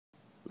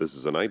This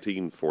is a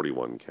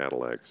 1941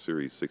 Cadillac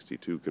Series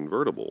 62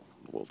 convertible.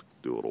 We'll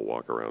do a little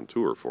walk-around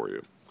tour for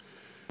you.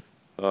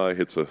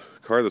 It's a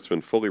car that's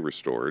been fully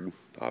restored,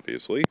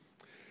 obviously,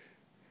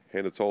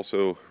 and it's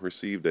also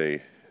received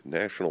a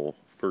national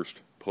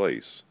first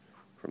place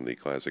from the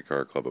Classic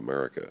Car Club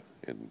America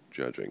in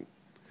judging.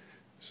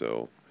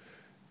 So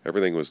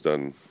everything was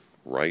done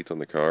right on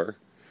the car,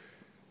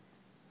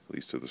 at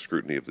least to the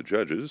scrutiny of the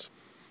judges.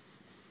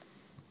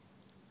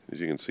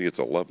 As you can see, it's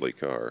a lovely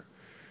car.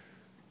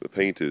 The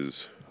paint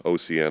is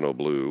Oceano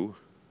Blue,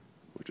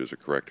 which is a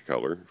correct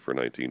color for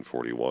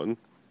 1941.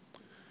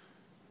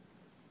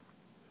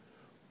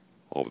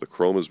 All of the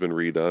chrome has been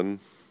redone,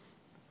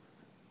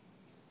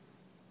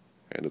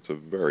 and it's a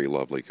very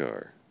lovely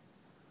car.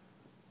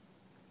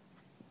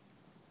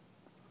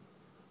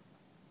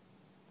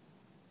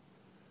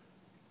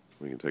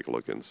 We can take a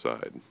look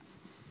inside.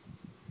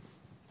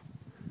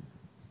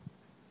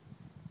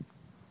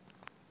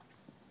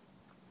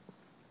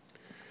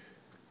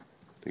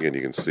 Again,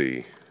 you can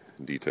see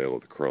detail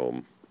of the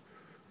chrome,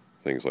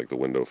 things like the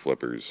window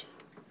flippers.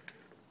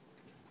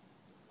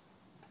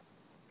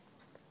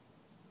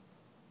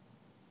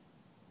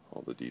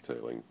 All the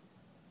detailing,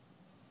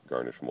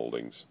 garnish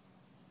moldings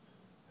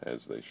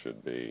as they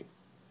should be.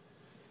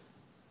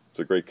 It's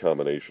a great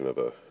combination of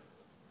a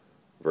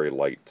very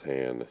light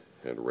tan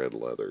and red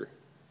leather,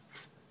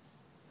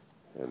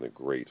 and the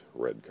great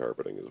red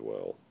carpeting as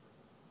well.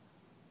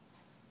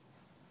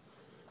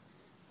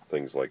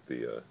 Things like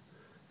the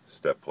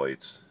step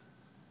plates,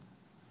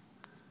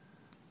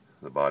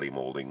 the body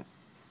molding,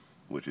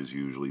 which is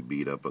usually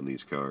beat up on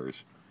these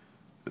cars.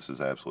 This is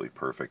absolutely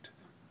perfect.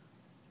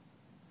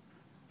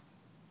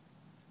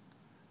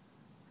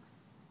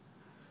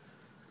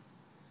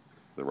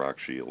 The rock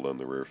shield on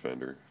the rear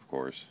fender, of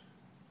course.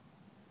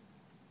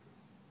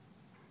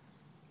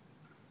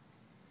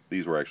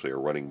 These were actually a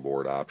running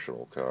board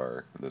optional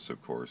car, and this,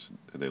 of course,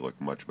 they look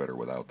much better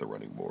without the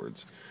running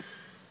boards.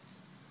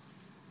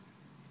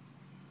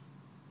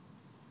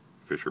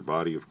 Fisher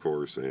body, of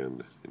course,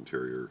 and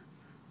interior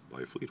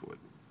by Fleetwood.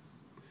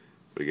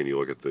 But again, you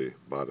look at the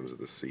bottoms of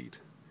the seat,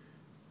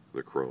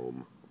 the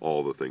chrome,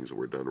 all the things that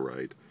were done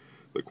right,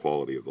 the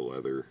quality of the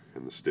leather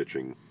and the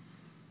stitching,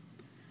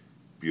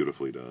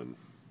 beautifully done,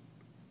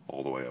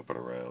 all the way up and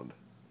around.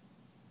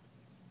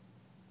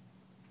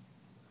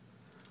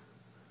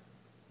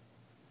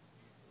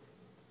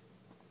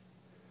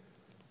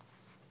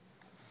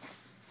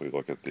 We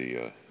look at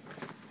the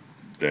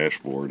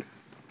dashboard.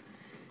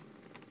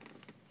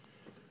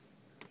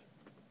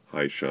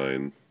 High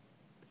shine.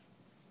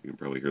 You can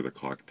probably hear the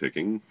clock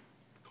ticking.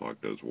 The clock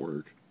does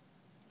work.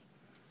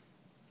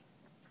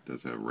 It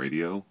does have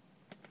radio.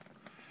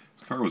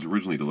 This car was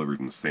originally delivered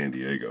in San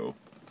Diego.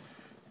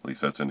 At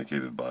least that's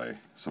indicated by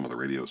some of the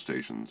radio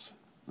stations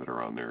that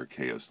are on there.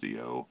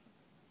 KSDO,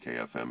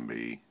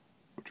 KFMB,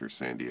 which are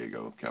San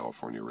Diego,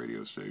 California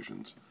radio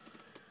stations.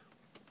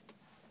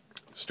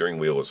 Steering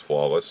wheel is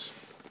flawless,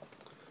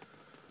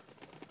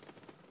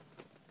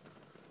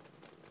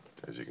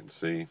 as you can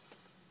see.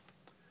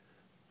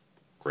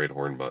 Great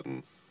horn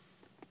button,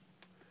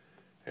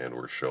 and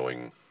we're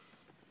showing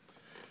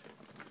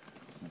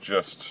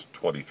just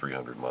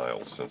 2,300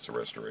 miles since the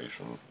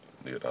restoration.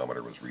 The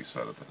odometer was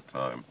reset at that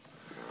time.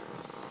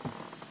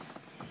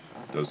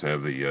 It does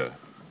have the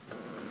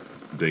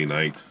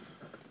day-night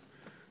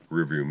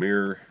rearview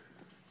mirror,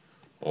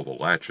 all the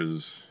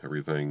latches,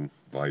 everything,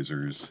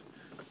 visors.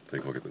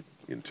 Take a look at the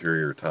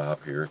interior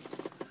top here.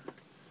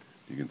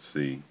 You can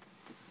see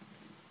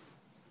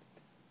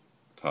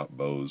top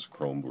bows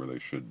chromed where they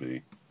should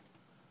be.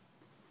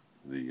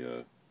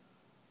 The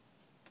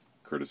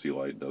courtesy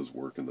light does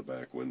work in the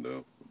back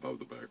window, above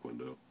the back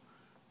window.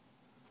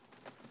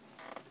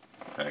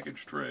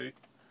 Package tray,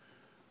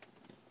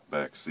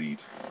 back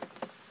seat,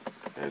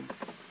 and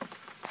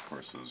of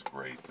course those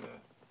great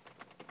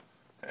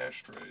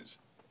ashtrays.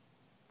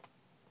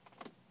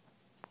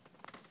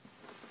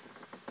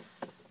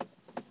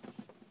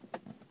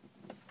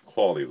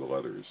 Quality of the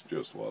leather is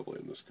just lovely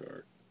in this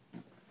car.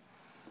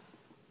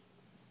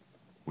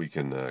 We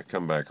can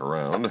come back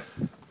around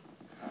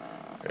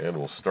and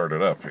we'll start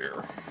it up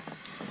here.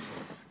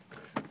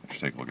 Just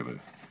take a look at the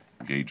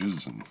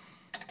gauges and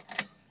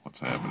what's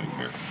happening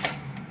here.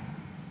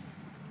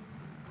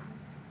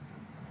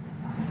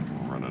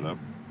 We'll run it up.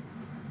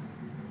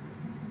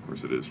 Of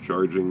course it is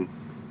charging.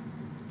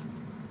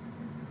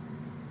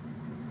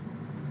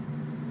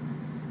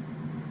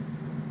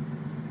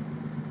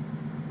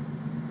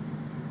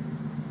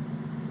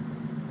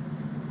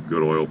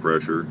 Good oil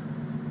pressure,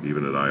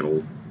 even at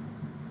idle.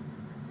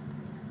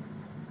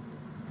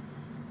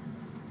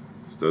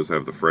 This does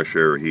have the fresh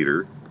air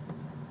heater,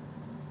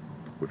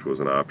 which was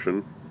an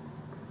option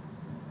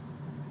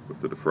with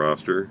the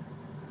defroster.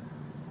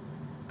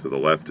 To the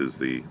left is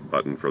the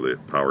button for the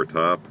power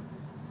top,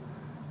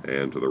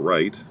 and to the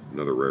right,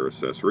 another rare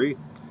accessory,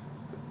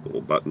 the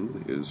little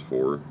button is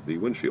for the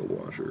windshield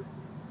washer.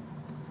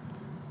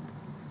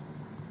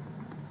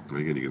 And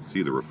again, you can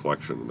see the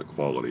reflection and the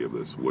quality of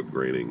this wood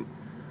graining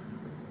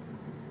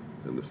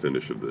and the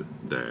finish of the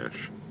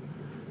dash.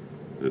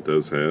 It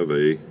does have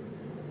a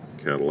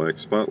Cadillac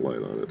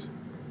spotlight on it.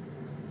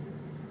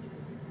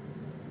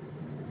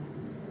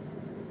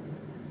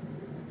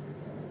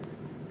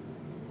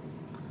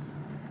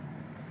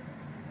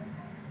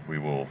 We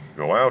will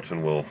go out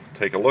and we'll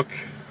take a look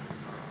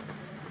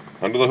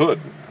under the hood.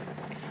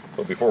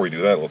 But before we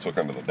do that, let's look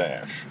under the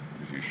dash.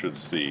 You should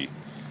see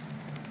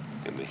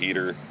in the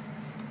heater,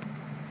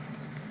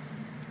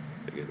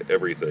 again,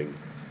 everything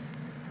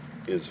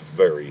is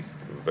very,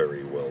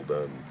 very well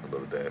done under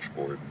the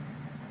dashboard.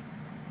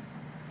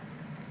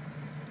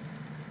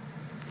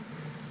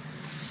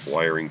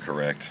 Wiring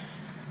correct.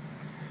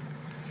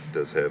 It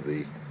does have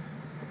the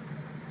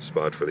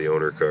spot for the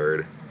owner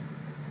card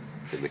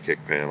in the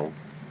kick panel.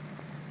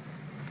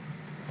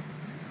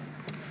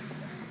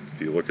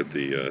 If you look at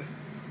the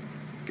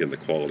again, the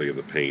quality of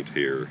the paint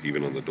here,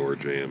 even on the door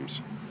jambs,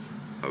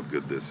 how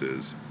good this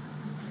is.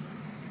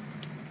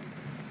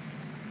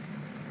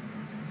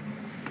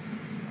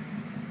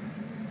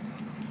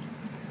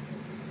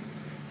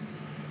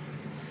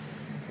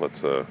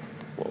 Let's, while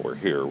we're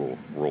here, we'll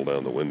roll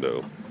down the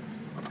window.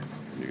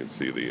 You can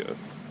see the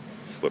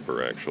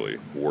flipper actually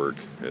work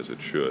as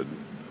it should.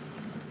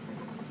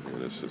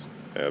 And this is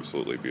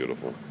absolutely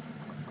beautiful.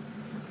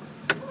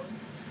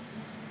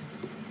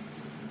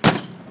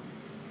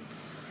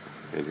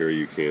 And here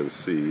you can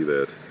see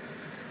that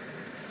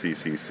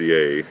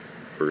CCCA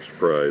first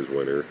prize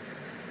winner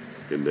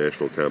in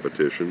national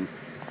competition.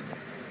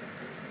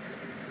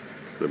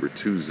 It's number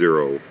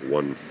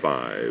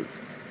 2015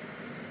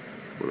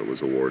 when it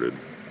was awarded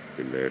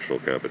in national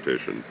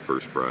competition,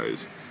 first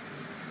prize.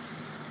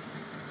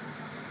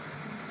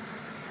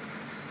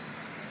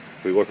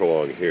 If we look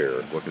along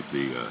here, look at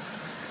the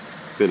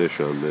finish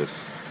on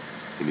this,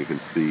 and you can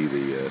see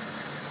the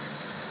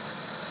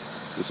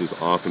this is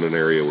often an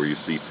area where you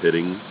see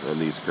pitting on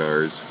these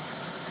cars.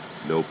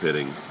 No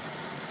pitting.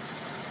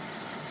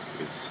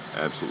 It's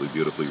absolutely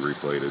beautifully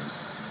replated.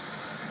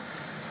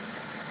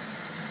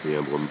 The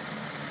emblem.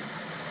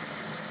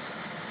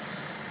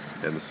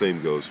 And the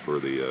same goes for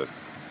the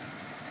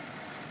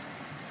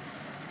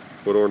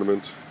hood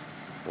ornament.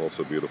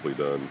 Also beautifully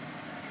done.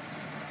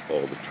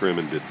 All the trim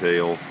and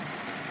detail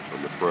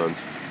on the front.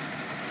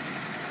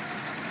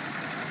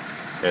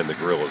 And the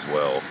grille as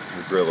well.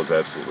 The grille is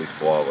absolutely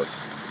flawless.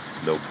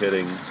 No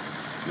pitting,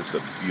 just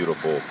a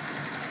beautiful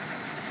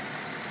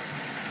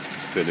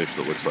finish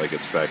that looks like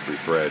it's factory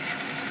fresh.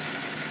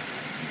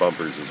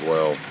 Bumpers as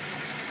well.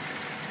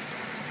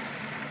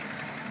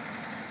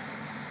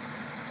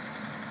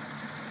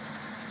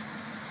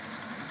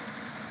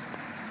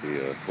 We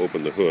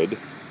open the hood.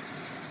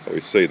 I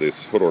always say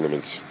these hood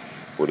ornaments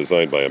were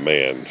designed by a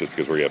man, just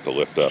because we have to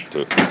lift up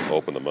to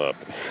open them up.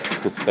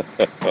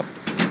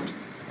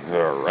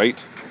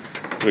 Alright,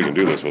 we can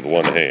do this with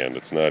one hand,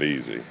 it's not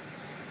easy.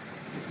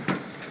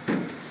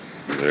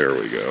 There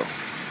we go.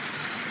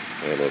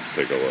 And let's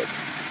take a look.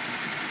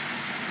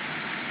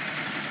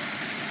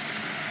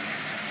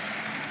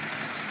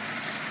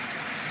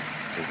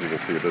 As you can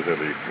see, it does have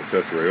the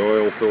accessory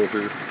oil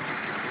filter.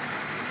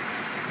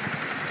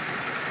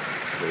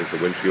 There's a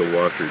windshield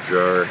washer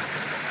jar.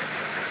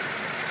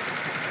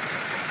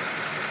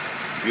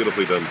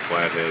 Beautifully done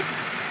flathead.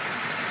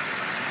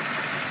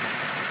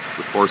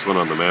 The porcelain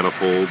on the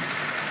manifolds,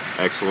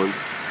 excellent.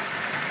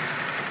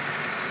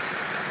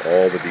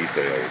 All the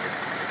details.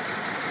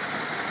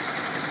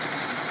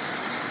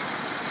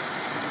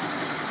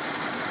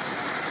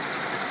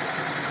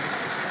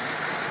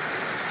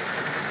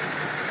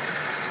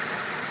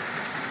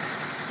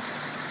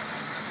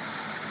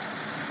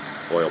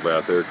 Oil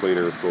bath air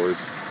cleaner, of course.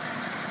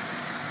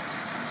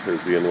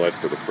 Here's the inlet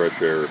for the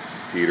fresh air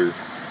heater.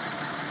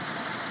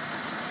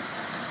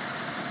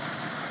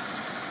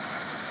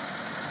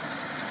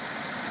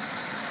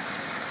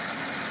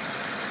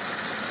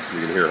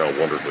 You can hear how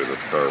wonderfully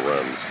this car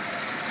runs,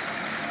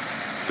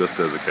 just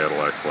as a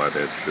Cadillac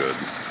flathead should.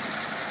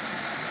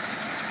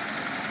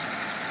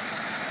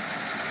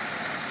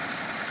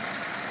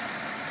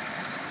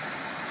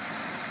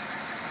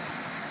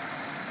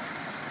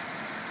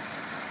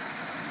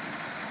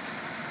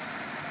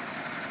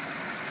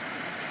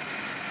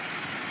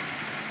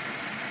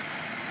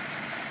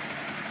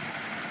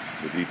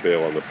 The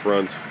detail on the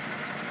front,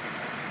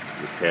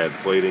 the CAD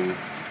plating,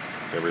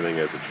 everything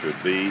as it should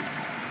be.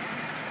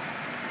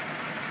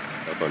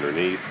 Up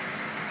underneath,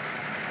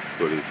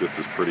 coating's just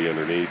as pretty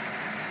underneath.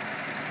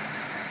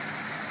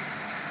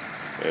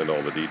 And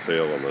all the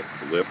detail on the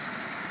lip,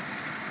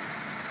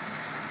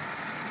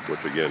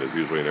 which again is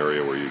usually an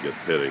area where you get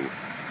pitting.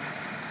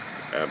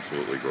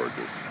 Absolutely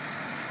gorgeous.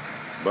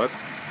 But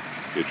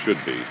it should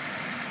be.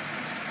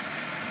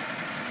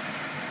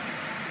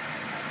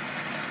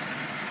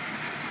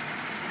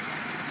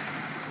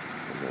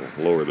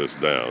 Lower this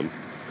down.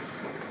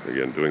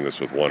 Again, doing this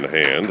with one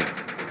hand,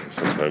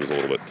 sometimes a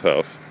little bit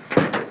tough.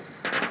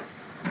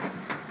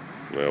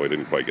 Well, we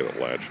didn't quite get it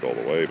latched all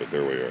the way, but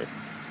there we are.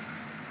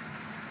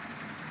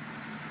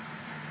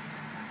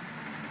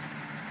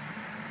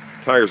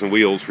 Tires and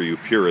wheels, for you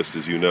purists,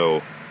 as you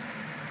know,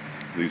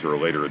 these are a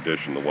later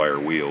addition, the wire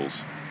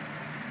wheels.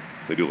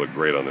 They do look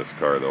great on this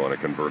car, though, on a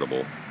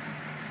convertible.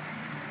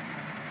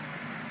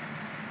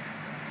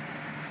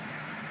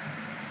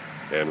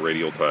 And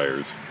radial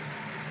tires.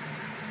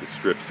 The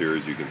strips here,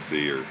 as you can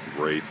see, are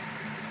great.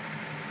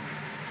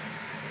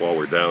 While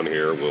we're down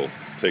here, we'll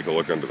take a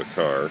look under the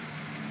car,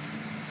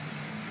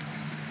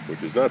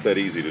 which is not that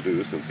easy to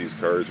do since these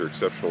cars are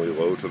exceptionally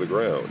low to the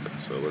ground.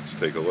 So let's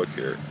take a look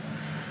here.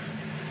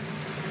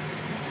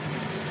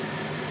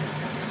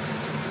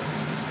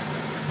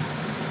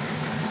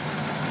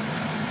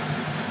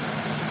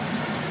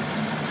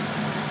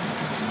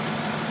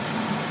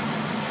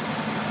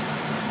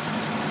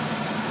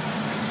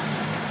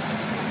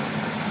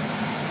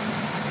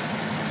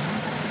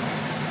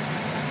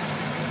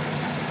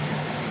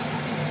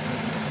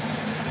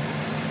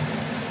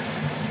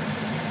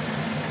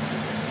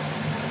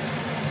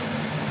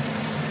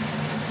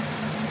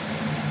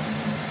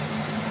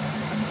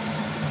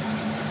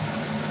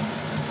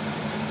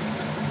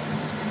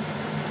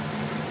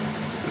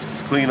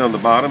 Clean on the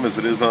bottom as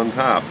it is on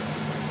top,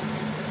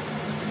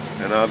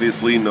 and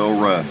obviously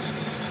no rust.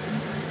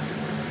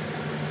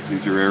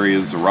 These are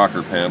areas, the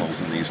rocker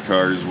panels in these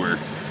cars, where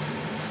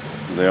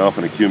they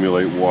often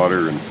accumulate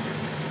water, and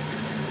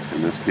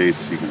in this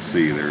case you can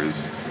see there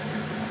is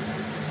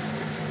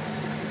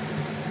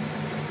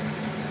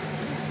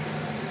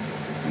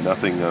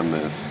nothing on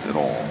this at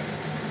all.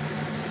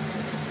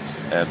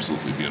 It's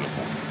absolutely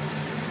beautiful.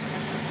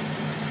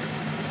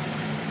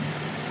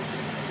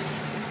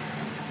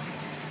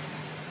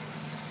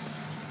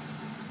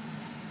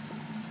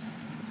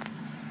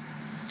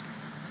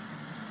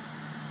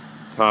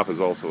 Top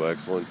is also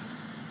excellent,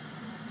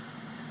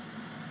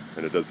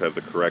 and it does have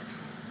the correct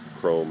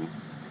chrome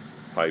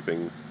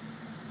piping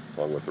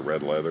along with the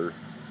red leather.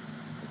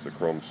 It's a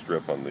chrome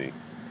strip on the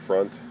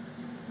front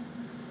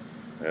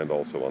and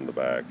also on the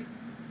back.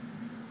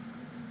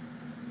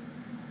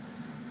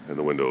 And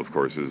the window, of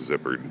course, is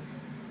zippered.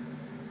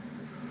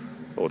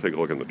 We'll take a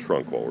look in the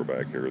trunk while we're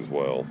back here as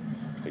well.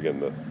 Again,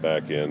 the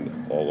back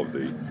end, all of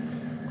the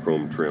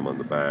chrome trim on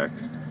the back,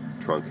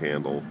 trunk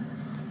handle,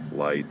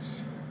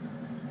 lights,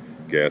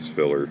 gas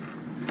filler,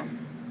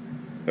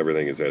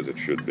 everything is as it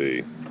should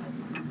be.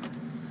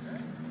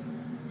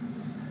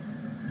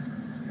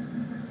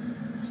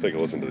 Let's take a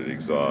listen to the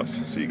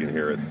exhaust so you can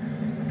hear it.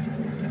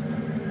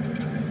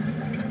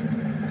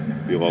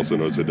 You'll also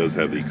notice it does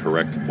have the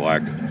correct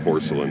black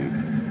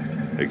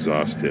porcelain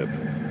exhaust tip.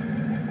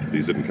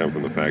 These didn't come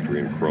from the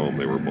factory in chrome,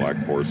 they were black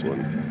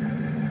porcelain.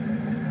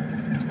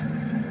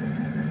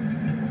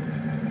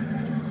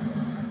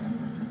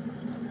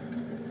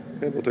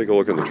 And we'll take a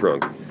look in the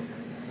trunk.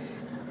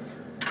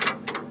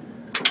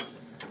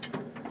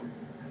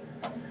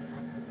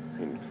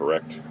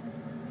 Correct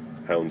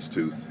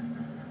houndstooth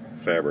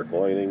fabric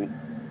lining,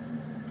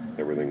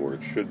 everything where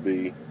it should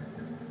be,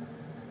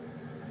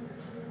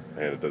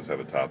 and it does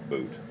have a top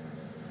boot.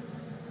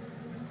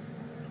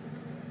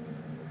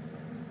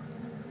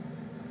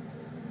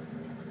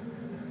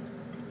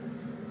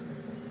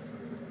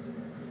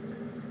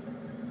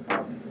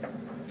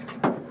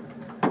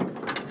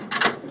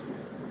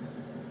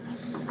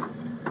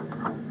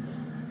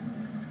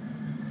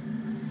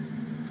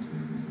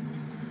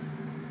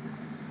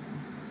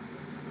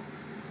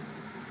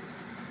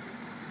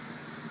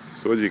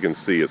 So as you can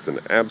see, it's an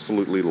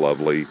absolutely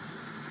lovely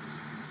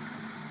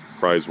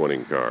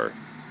prize-winning car.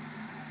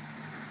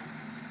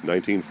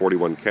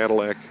 1941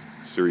 Cadillac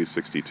Series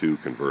 62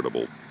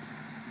 convertible.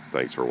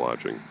 Thanks for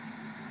watching.